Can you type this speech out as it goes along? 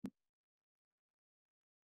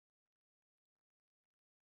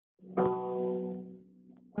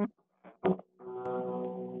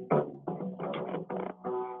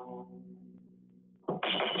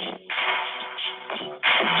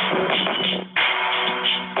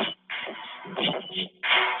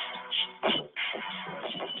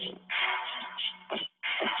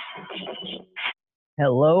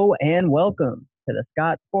Hello and welcome to the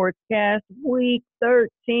Scott Sportscast Week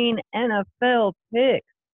 13 NFL picks.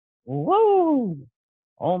 Woo!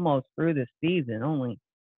 Almost through the season. Only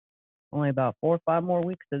about 4 or 5 more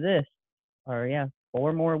weeks of this. Or yeah,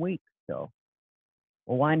 4 more weeks. So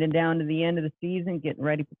we're winding down to the end of the season, getting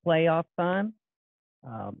ready for playoff time.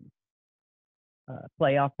 Um,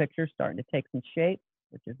 Playoff picture starting to take some shape,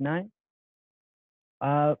 which is nice.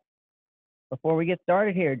 Before we get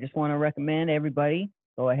started here, just want to recommend everybody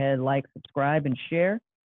go ahead, like, subscribe, and share.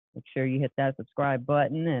 Make sure you hit that subscribe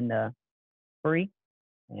button and free,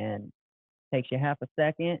 and takes you half a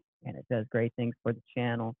second, and it does great things for the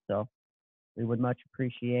channel. So we would much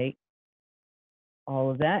appreciate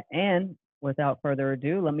all of that. And without further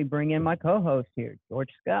ado, let me bring in my co-host here,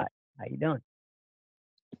 George Scott. How you doing?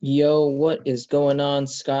 Yo, what is going on,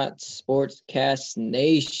 Scott Sportscast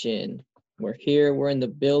Nation? We're here. We're in the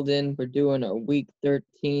building. We're doing our Week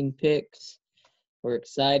 13 picks. We're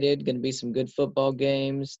excited. Going to be some good football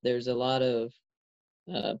games. There's a lot of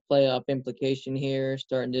playoff implication here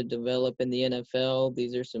starting to develop in the NFL.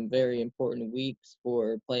 These are some very important weeks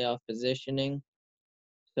for playoff positioning.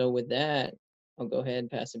 So with that, I'll go ahead and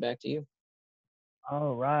pass it back to you.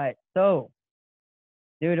 All right. So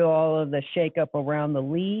due to all of the shakeup around the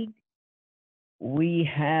league, we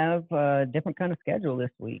have a different kind of schedule this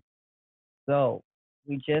week. So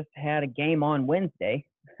we just had a game on Wednesday.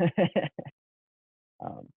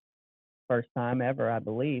 First time ever, I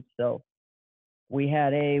believe. So we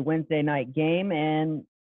had a Wednesday night game, and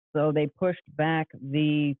so they pushed back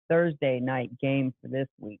the Thursday night game for this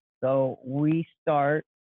week. So we start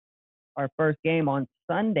our first game on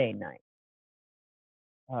Sunday night,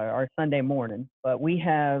 or Sunday morning. But we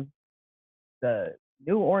have the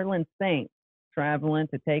New Orleans Saints traveling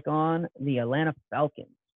to take on the Atlanta Falcons.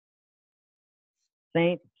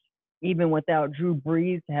 Saints, even without Drew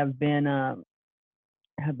Brees, have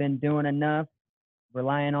been doing enough,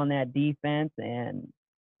 relying on that defense, and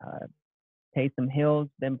Taysom Hill's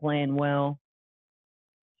been playing well.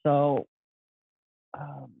 So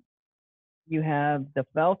you have the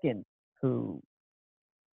Falcons, who,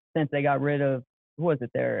 since they got rid of, who was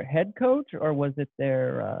it, their head coach, or was it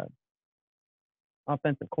their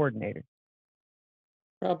offensive coordinator?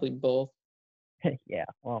 Probably both. Yeah,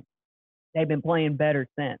 well, they've been playing better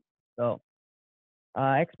since. So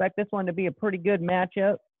I expect this one to be a pretty good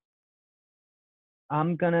matchup.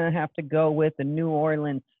 I'm going to have to go with the New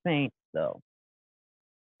Orleans Saints, though.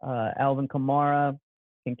 Alvin Kamara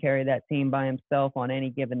can carry that team by himself on any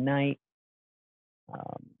given night.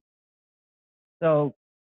 So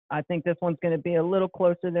I think this one's going to be a little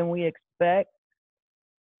closer than we expect.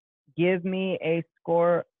 Give me a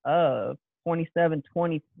score of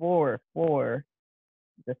 27-24 for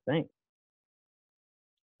the Saints.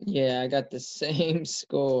 Yeah, I got the same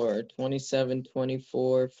score, 27-24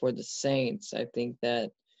 for the Saints. I think that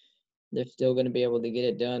they're still going to be able to get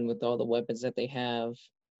it done with all the weapons that they have,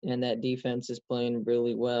 and that defense is playing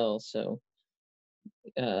really well. So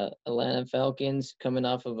Atlanta Falcons coming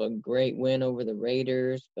off of a great win over the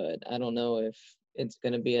Raiders, but I don't know if it's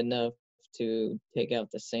going to be enough to take out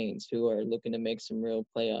the Saints, who are looking to make some real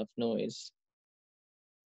playoff noise.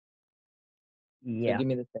 Yeah. So give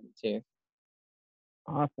me the Saints here.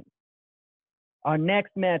 Awesome. Our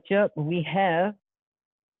next matchup, we have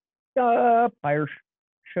the Bears,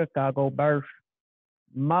 Chicago Bears,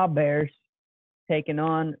 my Bears, taking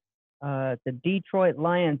on the Detroit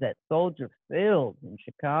Lions at Soldier Field in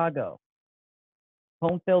Chicago.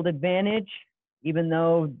 Home field advantage, even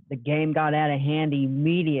though the game got out of hand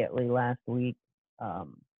immediately last week.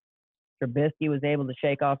 Trubisky was able to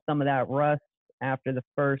shake off some of that rust after the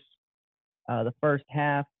first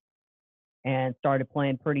half and started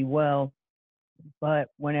playing pretty well. But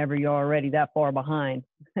whenever you're already that far behind,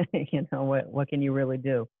 what can you really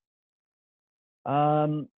do?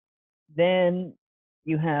 Then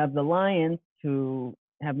you have the Lions, who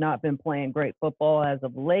have not been playing great football as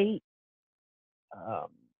of late.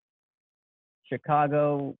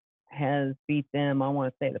 Chicago has beat them, I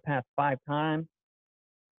want to say, the past 5 times.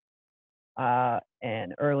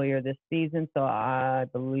 And earlier this season, so I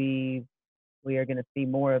believe we are going to see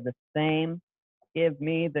more of the same. Give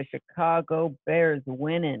me the Chicago Bears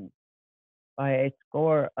winning by a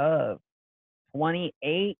score of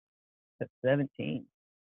 28-17.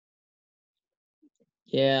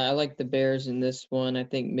 Yeah, I like the Bears in this one. I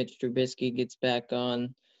think Mitch Trubisky gets back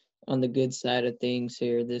on the good side of things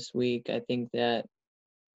here this week. I think that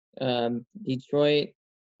Detroit,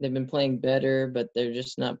 they've been playing better, but they're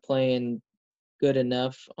just not playing good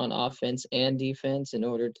enough on offense and defense in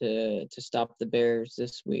order to stop the Bears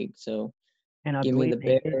this week. So And I give me believe the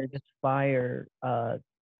they did Bears. just fire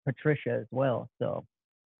Patricia as well. So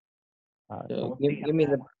So we'll see give how me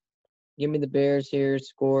that the Bears here.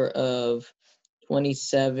 Score of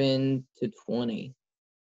 27-20.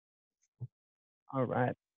 All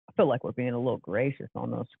right. I feel like we're being a little gracious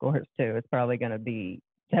on those scores too. It's probably going to be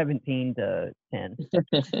 17-10.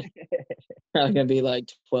 Probably gonna be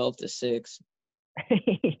like 12-6.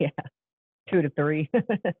 Yeah, 2-3,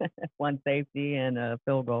 one safety and a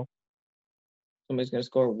field goal. Somebody's gonna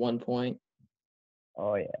score 1 point.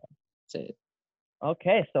 Oh yeah. That's it.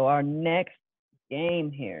 Okay, so our next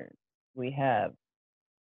game here, we have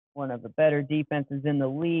one of the better defenses in the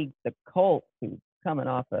league, the Colts, who's coming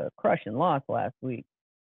off a crushing loss last week,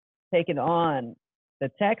 taking on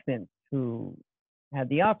the Texans, who had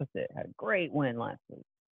the opposite, had a great win last week.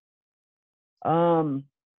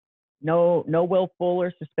 No Will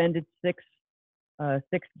Fuller, suspended six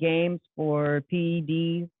games for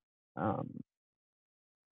PEDs.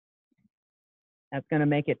 That's going to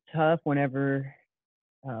make it tough whenever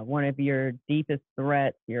one of your deepest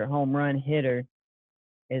threats, your home run hitter,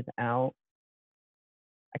 is out.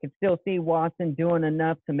 I can still see Watson doing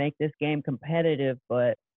enough to make this game competitive,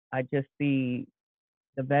 but I just see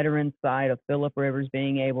the veteran side of Phillip Rivers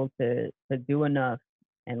being able to do enough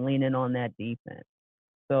and lean in on that defense.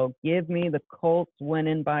 So give me the Colts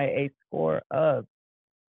winning by a score of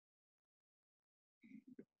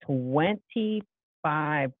 25-21.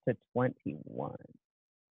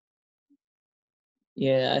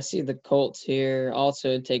 Yeah, I see the Colts here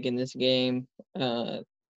also taking this game.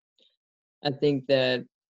 I think that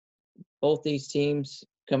both these teams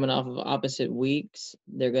coming off of opposite weeks,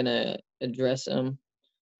 they're gonna address them.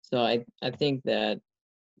 So I think that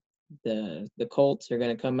the Colts are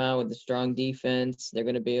gonna come out with a strong defense. They're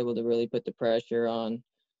gonna be able to really put the pressure on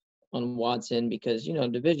Watson because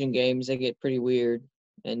division games they get pretty weird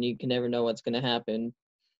and you can never know what's gonna happen.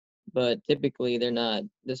 But typically they're not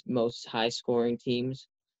the most high scoring teams.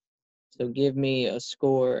 So give me a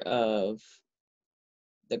score of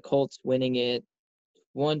the Colts winning it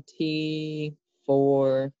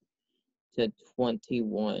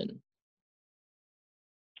 24-21.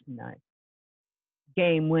 Nice.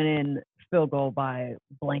 Game winning field goal by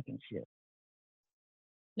Blankenship.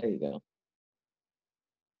 There you go.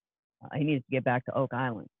 He needs to get back to Oak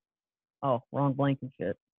Island. Oh, wrong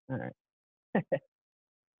Blankenship. All right.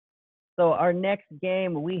 So our next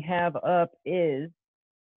game we have up is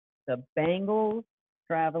the Bengals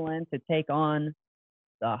traveling to take on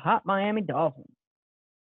the hot Miami Dolphins.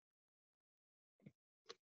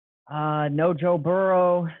 No Joe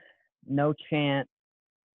Burrow, no chance.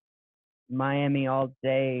 Miami all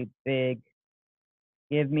day, big.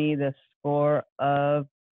 Give me the score of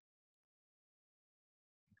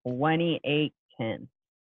 28-10.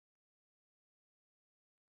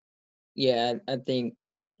 Yeah, I think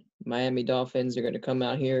Miami Dolphins are going to come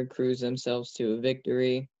out here, cruise themselves to a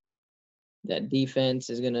victory. That defense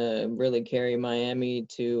is going to really carry Miami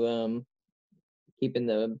to keeping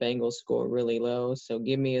the Bengals score really low. So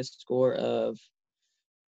give me a score of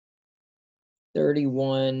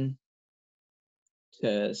 31-13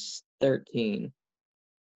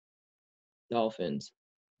 Dolphins.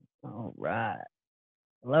 All right.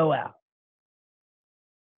 Blowout.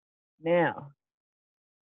 Now,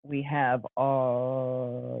 we have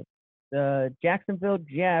the Jacksonville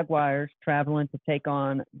Jaguars traveling to take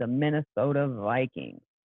on the Minnesota Vikings.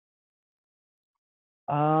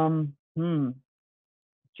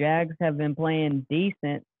 Jags have been playing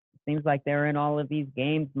decent. Seems like they're in all of these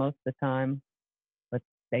games most of the time, but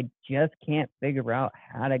they just can't figure out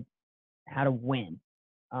how to win.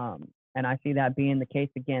 And I see that being the case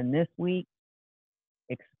again this week.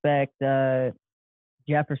 Expect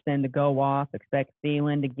Jefferson to go off. Expect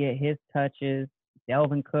Thielen to get his touches.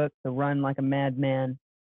 Delvin Cook to run like a madman.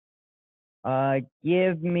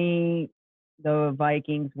 Give me the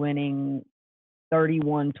Vikings winning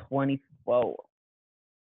 31-24.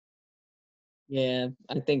 Yeah,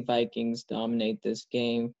 I think Vikings dominate this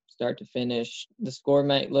game, start to finish. The score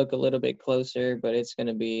might look a little bit closer, but it's going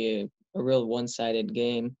to be a real one-sided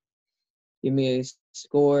game. Give me a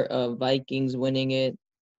score of Vikings winning it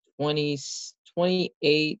 28-14.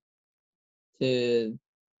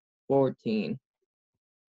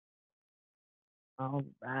 All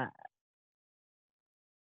right.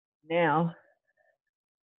 Now,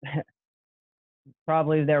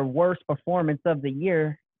 probably their worst performance of the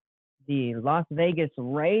year, the Las Vegas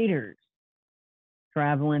Raiders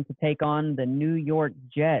traveling to take on the New York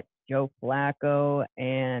Jets. Joe Flacco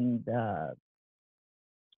and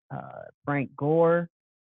Frank Gore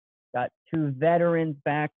got two veterans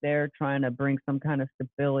back there trying to bring some kind of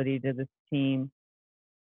stability to this team.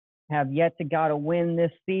 Have yet to got a win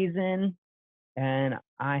this season. and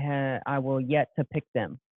I will yet to pick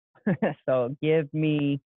them. So give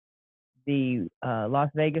me the Las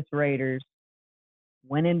Vegas Raiders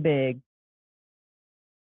winning big,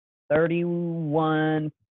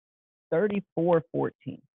 31,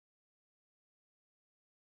 34-14.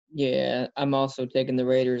 Yeah, I'm also taking the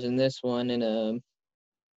Raiders in this one in a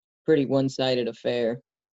pretty one-sided affair.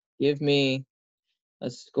 Give me a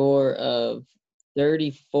score of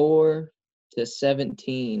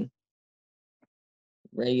 34-17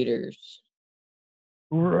 Raiders.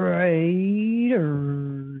 Raiders.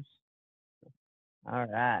 All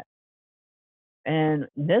right. And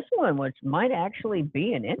this one, which might actually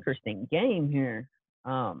be an interesting game here,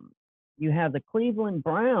 um, you have the Cleveland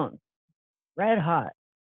Browns, red hot.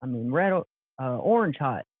 I mean, orange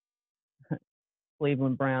hot.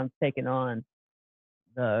 Cleveland Browns taking on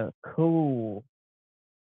the cool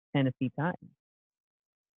Tennessee Titans.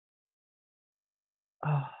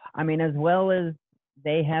 Oh, I mean, as well as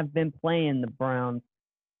they have been playing the Browns,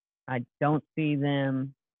 I don't see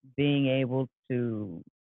them being able to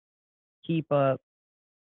keep up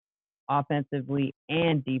offensively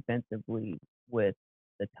and defensively with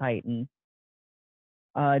the Titans.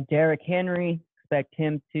 Derrick Henry, expect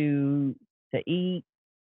him to eat,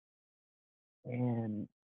 and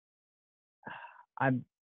I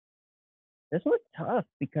this was tough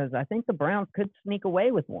because I think the Browns could sneak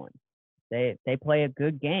away with one. They play a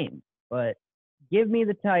good game, but give me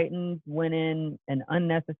the Titans winning an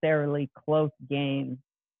unnecessarily close game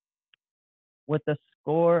with a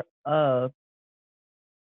score of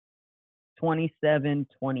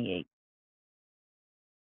 27-28.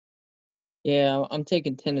 Yeah, I'm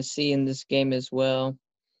taking Tennessee in this game as well.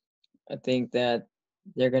 I think that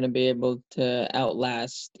they're going to be able to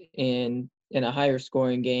outlast in a higher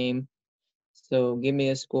scoring game. So give me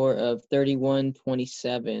a score of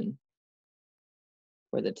 31-27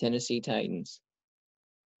 for the Tennessee Titans.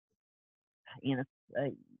 You know,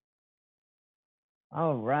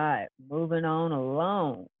 all right, moving on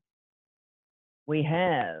along. We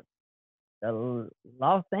have the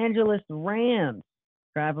Los Angeles Rams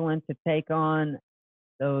traveling to take on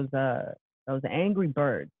those angry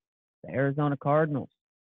birds, the Arizona Cardinals.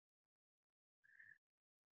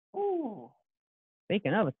 Ooh.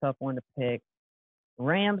 Speaking of a tough one to pick,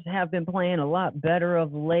 Rams have been playing a lot better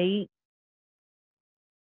of late,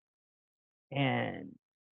 and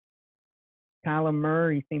Kyler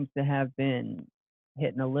Murray seems to have been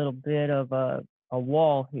hitting a little bit of a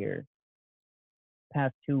wall here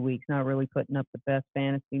past 2 weeks, not really putting up the best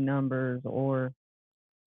fantasy numbers or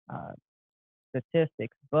uh,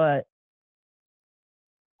 statistics, but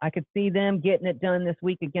I could see them getting it done this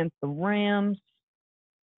week against the Rams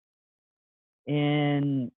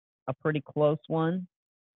in a pretty close one.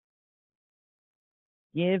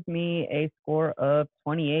 Give me a score of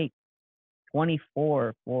 28-24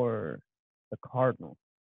 for the Cardinals.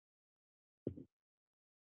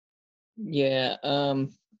 Yeah,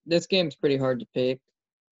 this game's pretty hard to pick.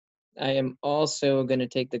 I am also going to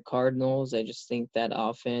take the Cardinals. I just think that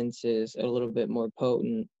offense is a little bit more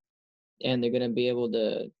potent, and they're going to be able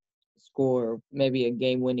to score maybe a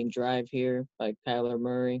game-winning drive here by Kyler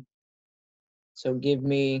Murray. So give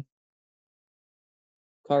me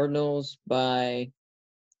Cardinals by,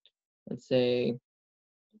 let's say,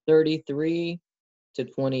 33-28.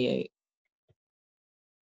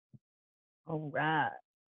 All right.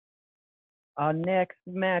 Our next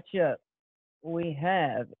matchup we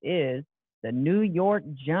have is the New York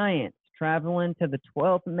Giants traveling to the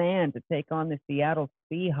 12th man to take on the Seattle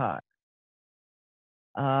Seahawks.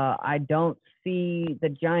 I don't see the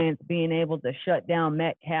Giants being able to shut down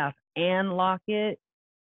Metcalf and Lockett.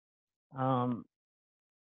 Um,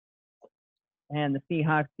 and the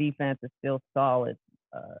Seahawks defense is still solid.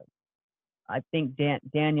 Uh, I think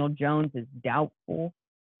Daniel Jones is doubtful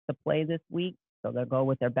to play this week, so they'll go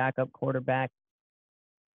with their backup quarterback.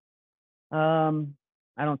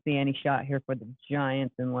 I don't see any shot here for the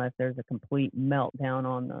Giants unless there's a complete meltdown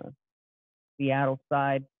on the Seattle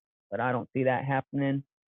side, but I don't see that happening.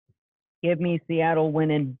 Give me Seattle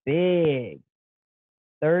winning big,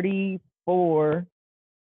 34-17.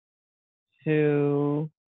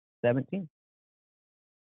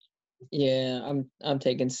 Yeah, I'm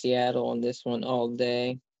taking Seattle on this one all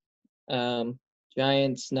day.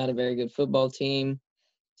 Giants not a very good football team.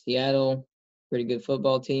 Seattle, pretty good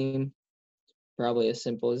football team. Probably as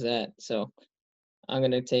simple as that. So I'm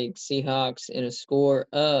gonna take Seahawks in a score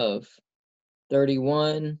of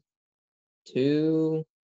 31 to,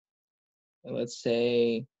 let's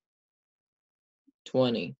say,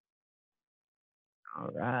 20. All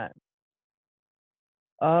right.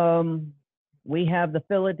 Um, we have the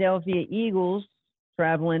Philadelphia Eagles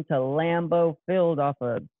traveling to Lambeau Field off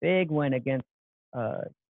a big win against uh,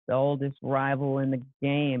 the oldest rival in the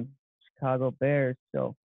game, Chicago Bears.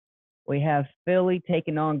 So we have Philly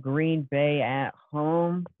taking on Green Bay at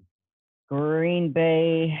home. Green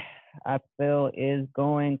Bay, I feel, is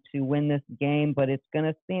going to win this game, but it's going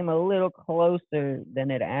to seem a little closer than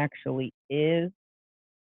it actually is.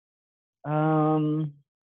 Um,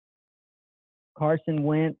 Carson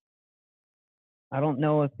Wentz, I don't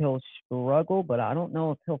know if he'll struggle, but I don't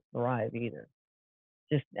know if he'll thrive either.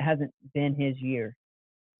 Just hasn't been his year.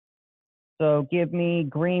 So give me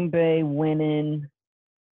Green Bay winning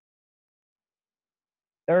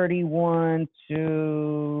 31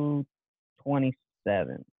 to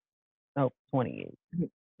 27. No, 28.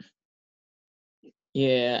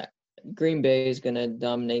 Yeah, Green Bay is going to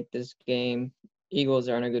dominate this game. Eagles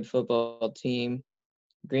aren't a good football team.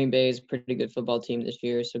 Green Bay is a pretty good football team this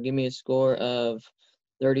year. So give me a score of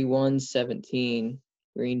 31-17.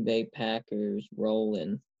 Green Bay Packers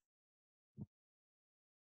rolling.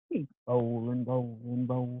 Bowling, bowling,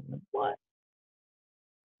 bowling. What?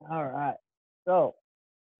 All right. So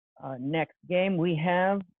next game we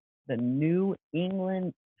have the New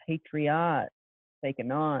England Patriots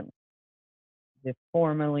taking on the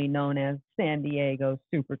formerly known as San Diego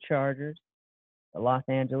Superchargers, the Los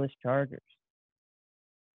Angeles Chargers.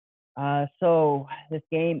 So this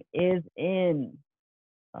game is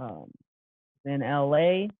um, in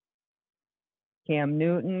LA. Cam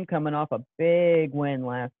Newton coming off a big win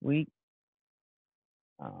last week.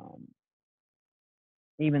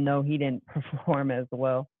 Even though he didn't perform as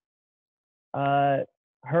well.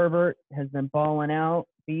 Herbert has been balling out,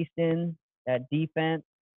 beasting that defense.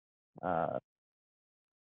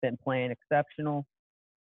 Been playing exceptional.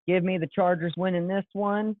 Give me the Chargers winning this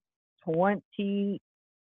one 24-21.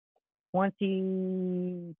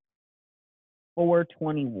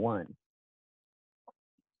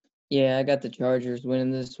 Yeah, I got the Chargers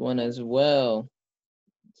winning this one as well.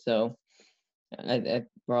 So,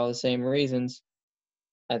 for all the same reasons,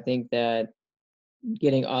 I think that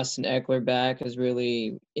getting Austin Eckler back has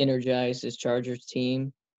really energized this Chargers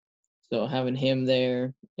team. So having him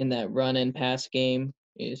there in that run and pass game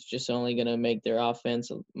is just only going to make their offense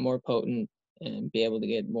more potent and be able to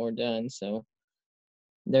get more done. So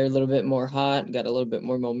they're a little bit more hot, got a little bit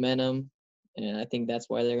more momentum, and I think that's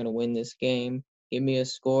why they're going to win this game. Give me a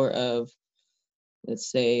score of,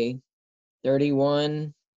 let's say,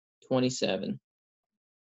 31-27.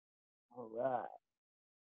 All right.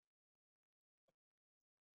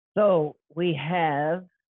 So we have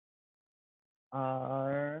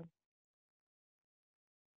our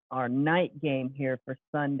night game here for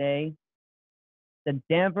Sunday. The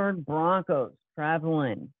Denver Broncos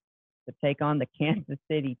traveling to take on the Kansas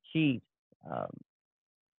City Chiefs.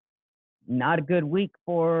 Not a good week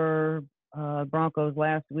for Broncos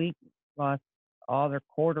last week. Lost all their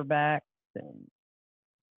quarterbacks and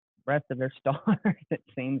rest of their stars, it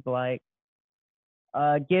seems like.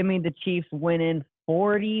 Give me the Chiefs winning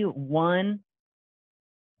 41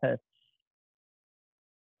 to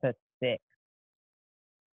 6.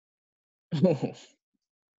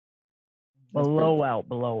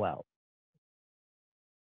 Blowout.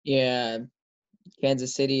 Yeah,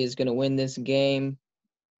 Kansas City is going to win this game.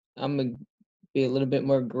 I'm going to be a little bit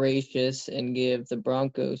more gracious and give the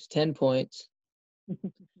Broncos 10 points,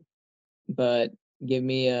 but give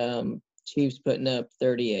me Chiefs putting up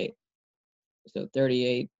 38. So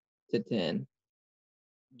 38-10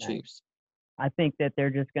 Chiefs. I think that they're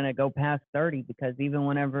just going to go past 30 because even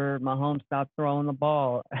whenever Mahomes stops throwing the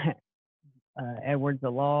ball, Edwards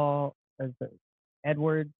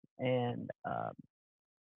and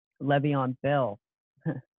Le'Veon Bell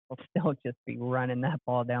will still just be running that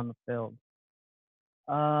ball down the field.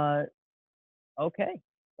 Okay,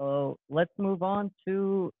 so let's move on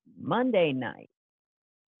to Monday night.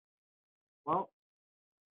 Well,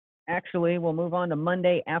 actually, we'll move on to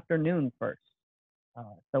Monday afternoon first.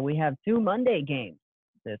 So we have 2 Monday games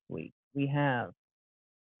this week. We have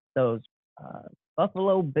those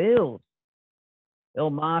Buffalo Bills, Bill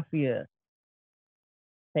Mafia,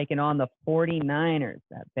 taking on the 49ers,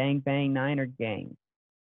 that Bang Bang Niner gang,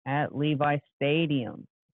 at Levi Stadium,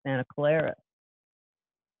 Santa Clara.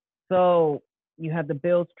 So you have the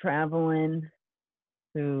Bills traveling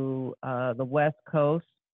to the West Coast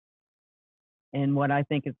in what I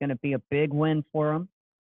think is going to be a big win for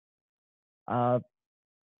them.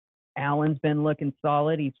 Allen's been looking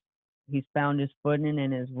solid. He's found his footing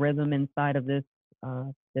and his rhythm inside of this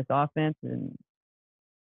offense, and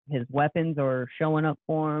his weapons are showing up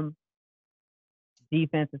for him.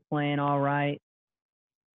 Defense is playing all right.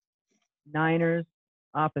 Niners,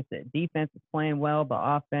 opposite. Defense is playing well, but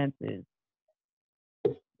offense is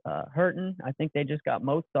hurting. I think they just got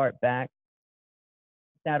Mozart back.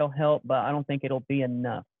 That'll help, but I don't think it'll be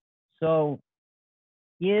enough. So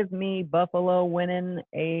give me Buffalo winning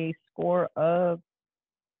a score of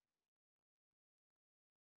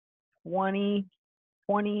 20,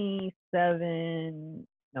 27,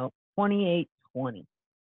 no, 28-20.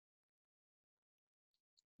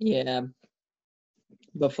 Yeah,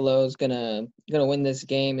 Buffalo's gonna win this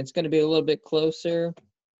game. It's gonna be a little bit closer,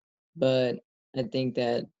 but I think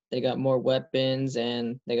that they got more weapons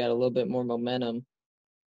and they got a little bit more momentum.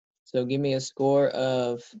 So give me a score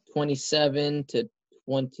of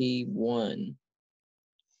 27-21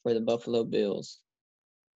 for the Buffalo Bills.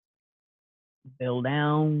 Bill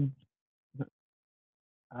down.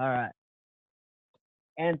 All right.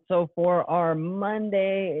 And so for our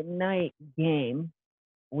Monday night game,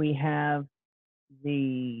 we have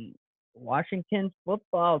the Washington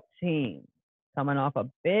football team coming off a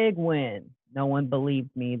big win. No one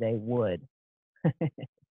believed me they would.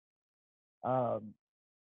 um,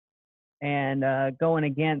 and going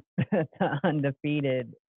against the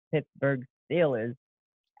undefeated Pittsburgh Steelers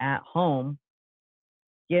at home.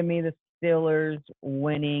 Give me the Steelers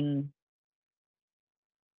winning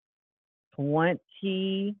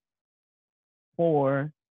 24-9.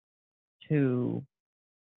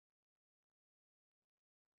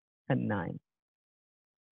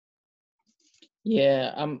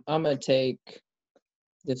 Yeah, I'm gonna take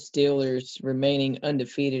the Steelers remaining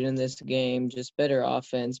undefeated in this game. Just better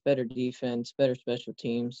offense, better defense, better special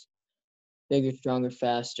teams, bigger, stronger,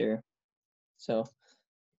 faster. So,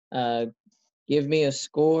 give me a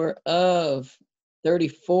score of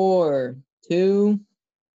 34-17.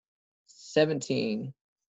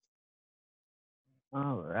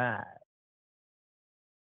 All right.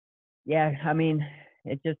 Yeah, I mean,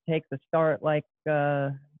 it just takes a start like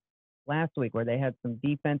last week where they had some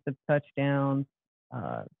defensive touchdowns.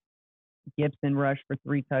 Gibson rushed for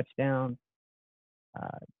 3 touchdowns.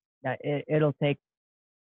 Uh, it'll take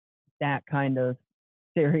that kind of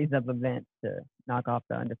series of events to knock off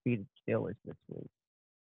the undefeated Steelers this week.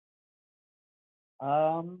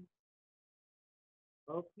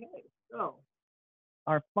 Okay, so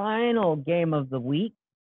our final game of the week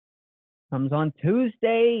comes on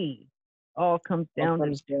Tuesday. All comes down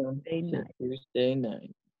to Tuesday night. Tuesday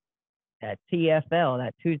night. That TFL,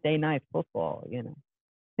 that Tuesday night football, you know.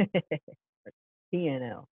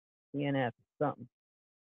 TNL, TNF, something.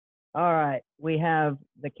 All right, we have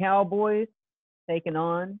the Cowboys taking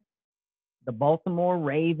on the Baltimore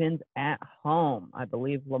Ravens at home. I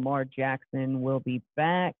believe Lamar Jackson will be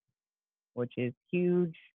back, which is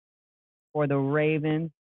huge for the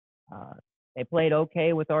Ravens. They played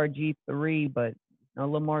okay with RG3, but no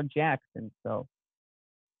Lamar Jackson. So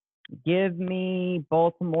give me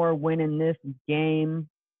Baltimore winning this game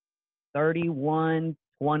 31-21.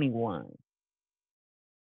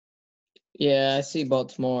 Yeah, I see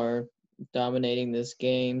Baltimore dominating this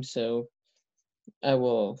game, so I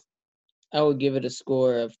will give it a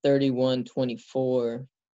score of 31-24.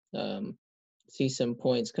 See some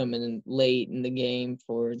points coming in late in the game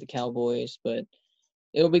for the Cowboys, but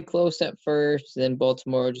it'll be close at first, then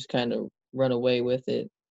Baltimore will just kind of run away with it,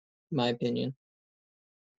 in my opinion.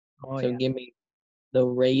 Oh, So yeah. give me the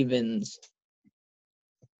Ravens.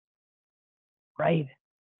 Ravenclaws.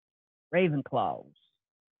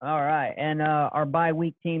 All right. And our bye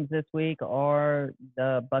week teams this week are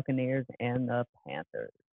the Buccaneers and the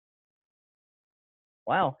Panthers.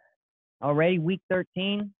 Wow. Already week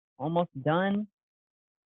 13, almost done.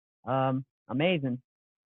 Amazing.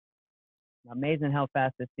 Amazing how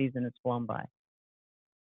fast this season has flown by.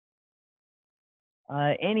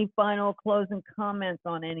 Any final closing comments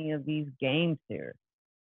on any of these games here?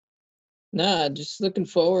 Nah, just looking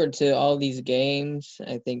forward to all these games.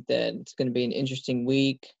 I think that it's going to be an interesting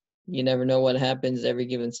week. You never know what happens every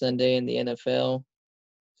given Sunday in the NFL.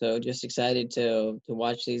 So just excited to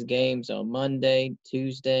watch these games on Monday,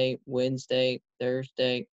 Tuesday, Wednesday,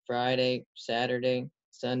 Thursday, Friday, Saturday,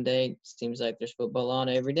 Sunday. Seems like there's football on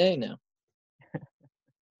every day now.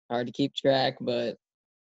 Hard to keep track, but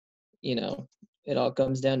it all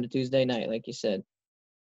comes down to Tuesday night, like you said.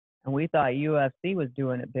 And we thought UFC was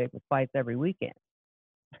doing it big with fights every weekend.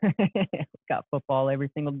 Got football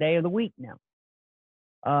every single day of the week now.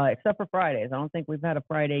 Except for Fridays. I don't think we've had a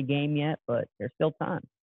Friday game yet, but there's still time.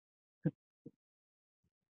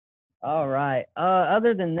 All right.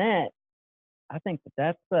 Other than that, I think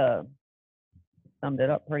that's summed it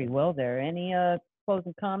up pretty well there. Any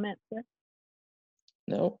closing comments there?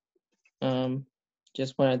 No.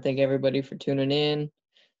 Just want to thank everybody for tuning in.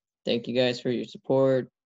 Thank you guys for your support.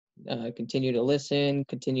 Continue to listen,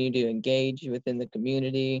 continue to engage within the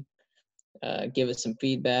community. Give us some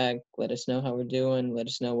feedback. Let us know how we're doing. Let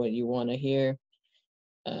us know what you want to hear.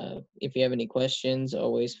 If you have any questions,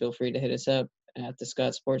 always feel free to hit us up at the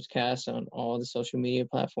Scott Sportscast on all the social media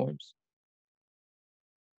platforms.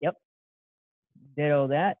 Yep. Ditto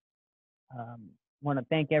that. Want to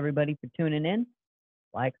thank everybody for tuning in.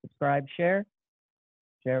 Like, subscribe, share.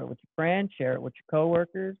 Share it with your friends. Share it with your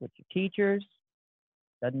coworkers, with your teachers.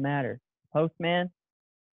 Doesn't matter. Postman,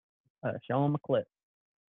 show them a clip.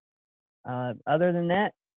 Other than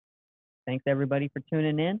that, thanks everybody for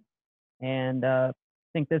tuning in. And I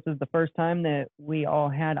think this is the first time that we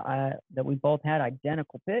both had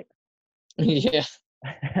identical picks. Yeah.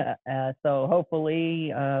 So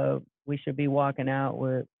hopefully we should be walking out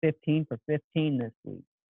with 15 for 15 this week.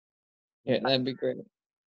 Yeah, that'd be great. We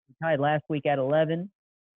tied last week at 11,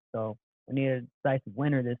 so we need a decisive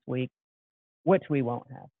winner this week, which we won't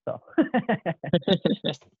have. So,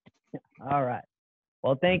 all right.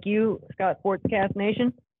 Well, thank you, Scott Sportscast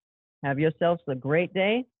Nation. Have yourselves a great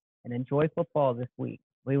day and enjoy football this week.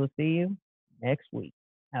 We will see you next week.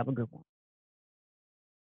 Have a good one.